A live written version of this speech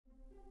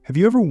Have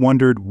you ever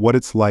wondered what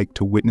it's like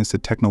to witness a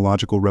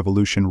technological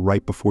revolution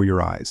right before your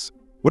eyes?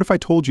 What if I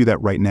told you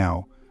that right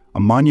now,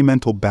 a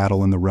monumental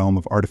battle in the realm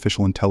of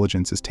artificial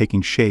intelligence is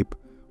taking shape,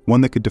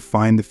 one that could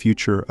define the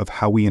future of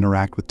how we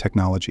interact with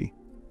technology?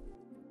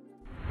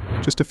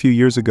 Just a few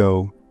years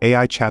ago,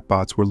 AI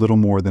chatbots were little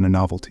more than a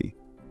novelty.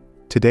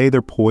 Today,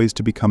 they're poised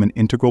to become an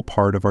integral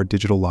part of our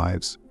digital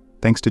lives,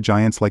 thanks to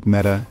giants like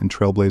Meta and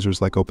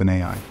trailblazers like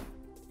OpenAI.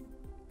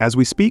 As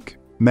we speak,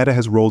 Meta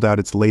has rolled out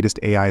its latest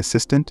AI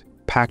assistant,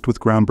 packed with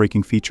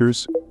groundbreaking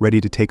features,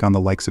 ready to take on the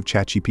likes of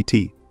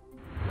ChatGPT.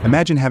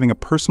 Imagine having a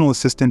personal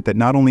assistant that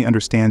not only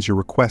understands your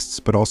requests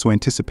but also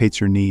anticipates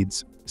your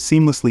needs,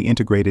 seamlessly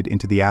integrated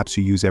into the apps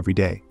you use every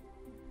day.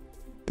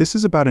 This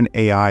is about an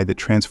AI that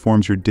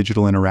transforms your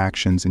digital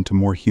interactions into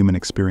more human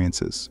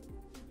experiences.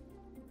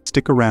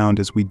 Stick around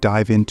as we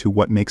dive into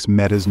what makes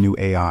Meta's new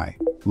AI,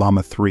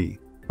 Llama 3,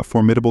 a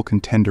formidable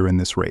contender in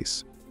this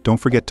race. Don't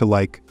forget to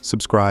like,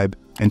 subscribe,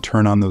 and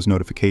turn on those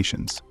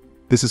notifications.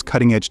 This is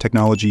cutting-edge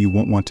technology you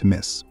won't want to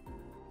miss.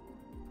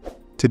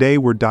 Today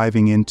we're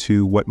diving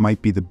into what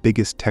might be the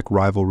biggest tech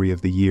rivalry of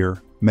the year,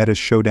 Meta's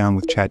showdown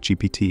with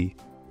ChatGPT.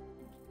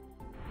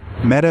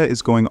 Meta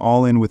is going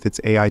all in with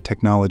its AI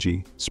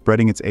technology,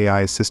 spreading its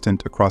AI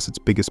assistant across its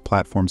biggest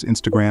platforms: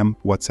 Instagram,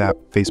 WhatsApp,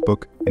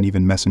 Facebook, and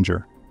even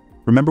Messenger.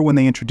 Remember when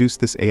they introduced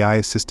this AI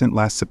assistant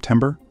last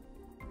September?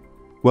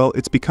 Well,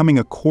 it's becoming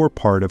a core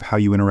part of how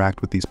you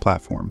interact with these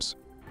platforms.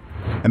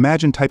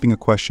 Imagine typing a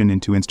question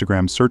into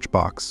Instagram's search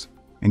box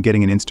and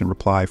getting an instant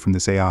reply from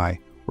this AI,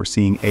 or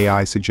seeing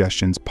AI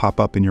suggestions pop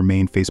up in your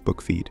main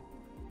Facebook feed.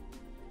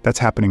 That's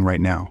happening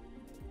right now.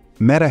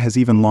 Meta has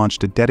even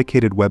launched a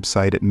dedicated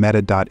website at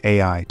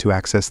meta.ai to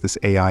access this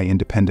AI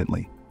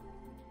independently.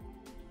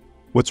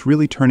 What's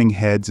really turning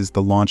heads is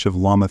the launch of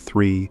Llama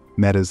 3,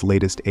 Meta's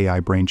latest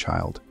AI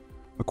brainchild.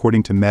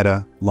 According to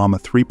Meta, Llama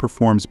 3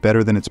 performs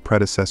better than its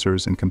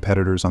predecessors and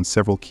competitors on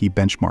several key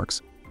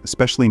benchmarks,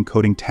 especially in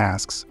coding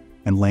tasks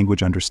and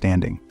language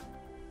understanding.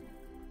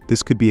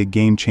 This could be a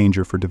game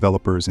changer for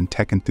developers and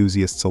tech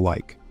enthusiasts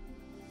alike.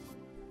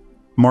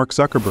 Mark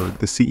Zuckerberg,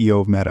 the CEO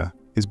of Meta,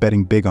 is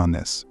betting big on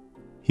this.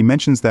 He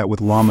mentions that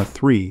with Llama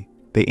 3,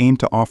 they aim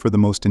to offer the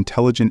most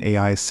intelligent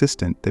AI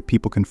assistant that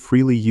people can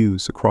freely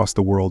use across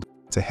the world.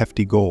 It's a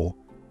hefty goal,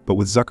 but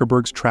with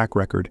Zuckerberg's track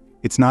record,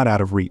 it's not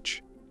out of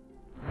reach.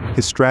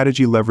 His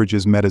strategy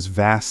leverages Meta's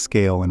vast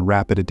scale and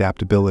rapid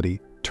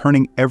adaptability,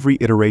 turning every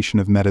iteration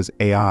of Meta's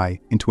AI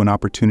into an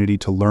opportunity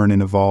to learn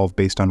and evolve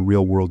based on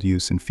real-world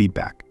use and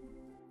feedback.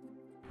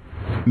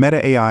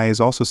 Meta AI is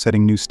also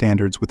setting new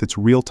standards with its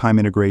real-time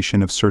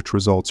integration of search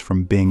results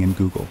from Bing and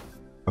Google,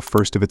 a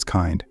first of its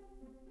kind.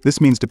 This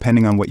means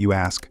depending on what you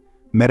ask,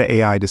 Meta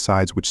AI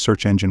decides which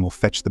search engine will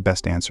fetch the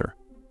best answer.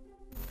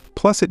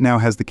 Plus, it now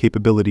has the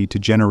capability to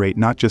generate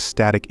not just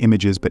static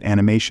images but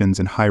animations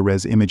and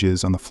high-res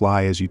images on the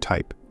fly as you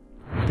type.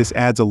 This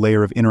adds a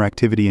layer of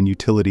interactivity and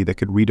utility that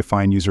could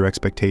redefine user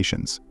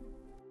expectations.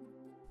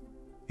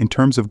 In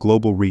terms of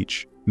global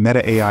reach,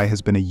 Meta AI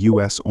has been a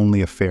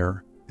US-only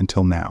affair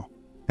until now,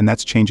 and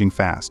that's changing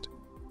fast.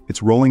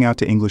 It's rolling out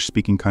to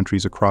English-speaking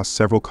countries across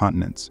several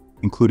continents,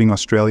 including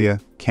Australia,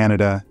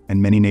 Canada,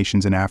 and many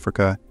nations in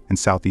Africa and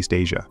Southeast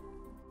Asia.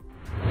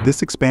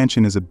 This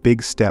expansion is a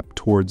big step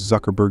towards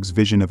Zuckerberg's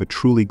vision of a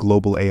truly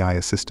global AI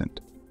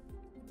assistant.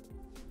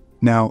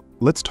 Now,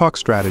 let's talk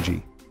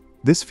strategy.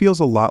 This feels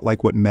a lot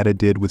like what Meta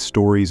did with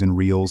Stories and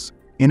Reels,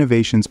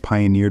 innovations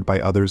pioneered by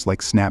others like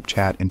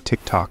Snapchat and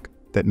TikTok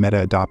that Meta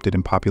adopted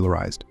and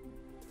popularized.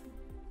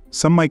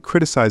 Some might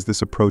criticize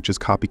this approach as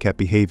copycat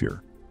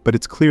behavior, but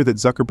it's clear that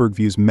Zuckerberg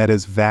views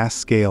Meta's vast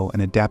scale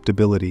and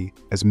adaptability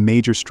as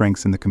major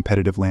strengths in the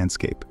competitive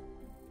landscape.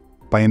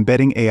 By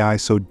embedding AI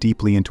so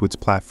deeply into its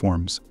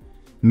platforms,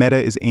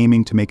 Meta is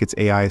aiming to make its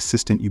AI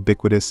assistant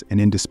ubiquitous and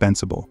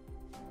indispensable.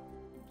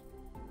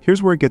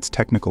 Here's where it gets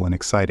technical and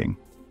exciting.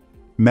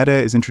 Meta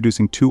is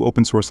introducing two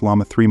open-source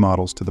Llama 3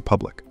 models to the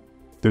public.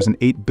 There's an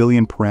 8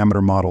 billion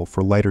parameter model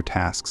for lighter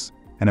tasks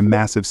and a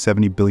massive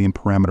 70 billion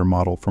parameter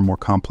model for more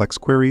complex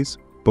queries,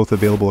 both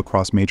available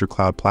across major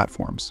cloud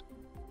platforms.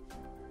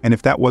 And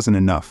if that wasn't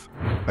enough,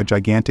 a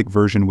gigantic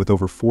version with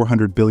over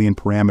 400 billion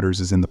parameters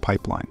is in the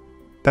pipeline.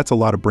 That's a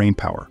lot of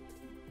brainpower.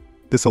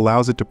 This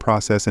allows it to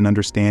process and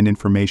understand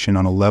information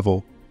on a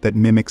level that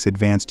mimics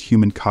advanced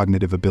human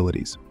cognitive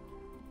abilities.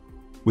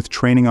 With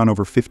training on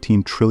over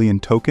 15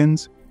 trillion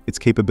tokens, its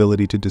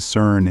capability to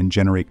discern and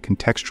generate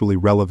contextually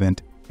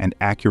relevant and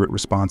accurate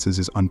responses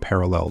is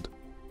unparalleled.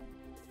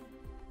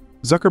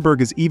 Zuckerberg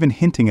is even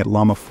hinting at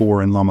Llama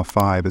 4 and Llama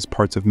 5 as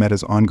parts of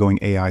Meta's ongoing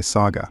AI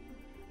saga.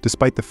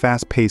 Despite the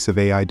fast pace of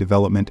AI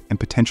development and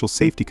potential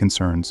safety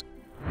concerns,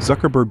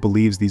 Zuckerberg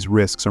believes these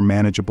risks are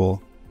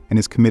manageable and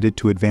is committed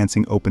to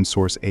advancing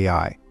open-source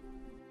AI.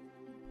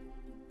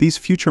 These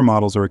future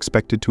models are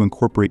expected to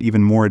incorporate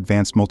even more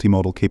advanced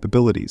multimodal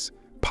capabilities,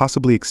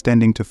 possibly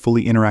extending to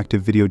fully interactive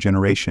video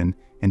generation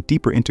and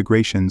deeper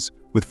integrations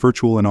with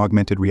virtual and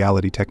augmented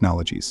reality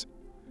technologies.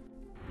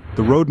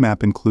 The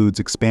roadmap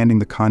includes expanding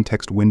the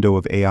context window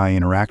of AI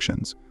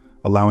interactions,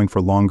 allowing for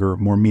longer,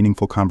 more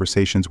meaningful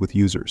conversations with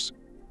users.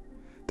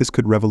 This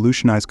could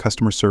revolutionize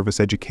customer service,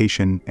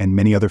 education, and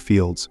many other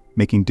fields,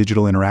 making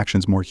digital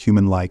interactions more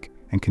human-like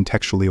and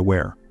contextually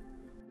aware.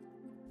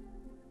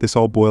 This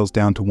all boils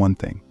down to one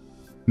thing.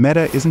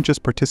 Meta isn't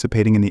just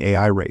participating in the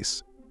AI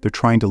race. They're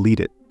trying to lead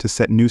it, to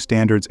set new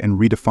standards and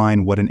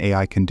redefine what an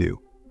AI can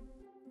do.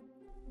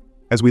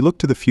 As we look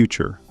to the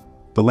future,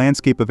 the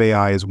landscape of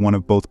AI is one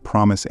of both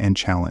promise and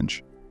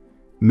challenge.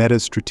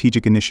 Meta's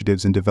strategic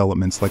initiatives and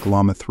developments like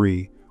Llama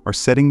 3 are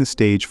setting the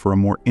stage for a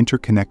more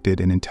interconnected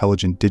and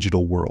intelligent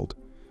digital world.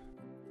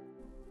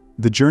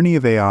 The journey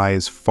of AI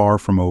is far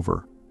from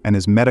over, and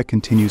as Meta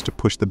continues to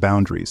push the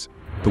boundaries,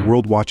 the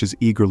world watches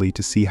eagerly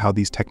to see how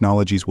these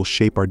technologies will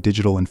shape our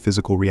digital and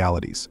physical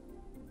realities.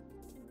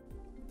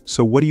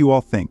 So what do you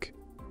all think?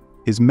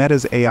 Is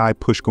Meta's AI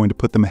push going to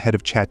put them ahead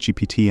of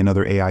ChatGPT and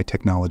other AI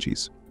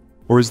technologies?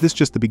 Or is this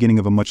just the beginning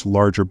of a much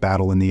larger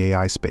battle in the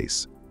AI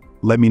space?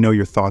 Let me know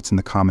your thoughts in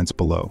the comments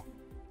below.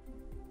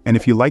 And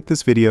if you like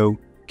this video,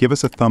 give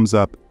us a thumbs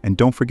up and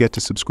don't forget to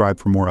subscribe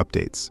for more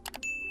updates.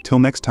 Till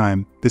next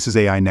time, this is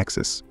AI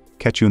Nexus.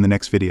 Catch you in the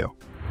next video.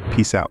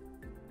 Peace out.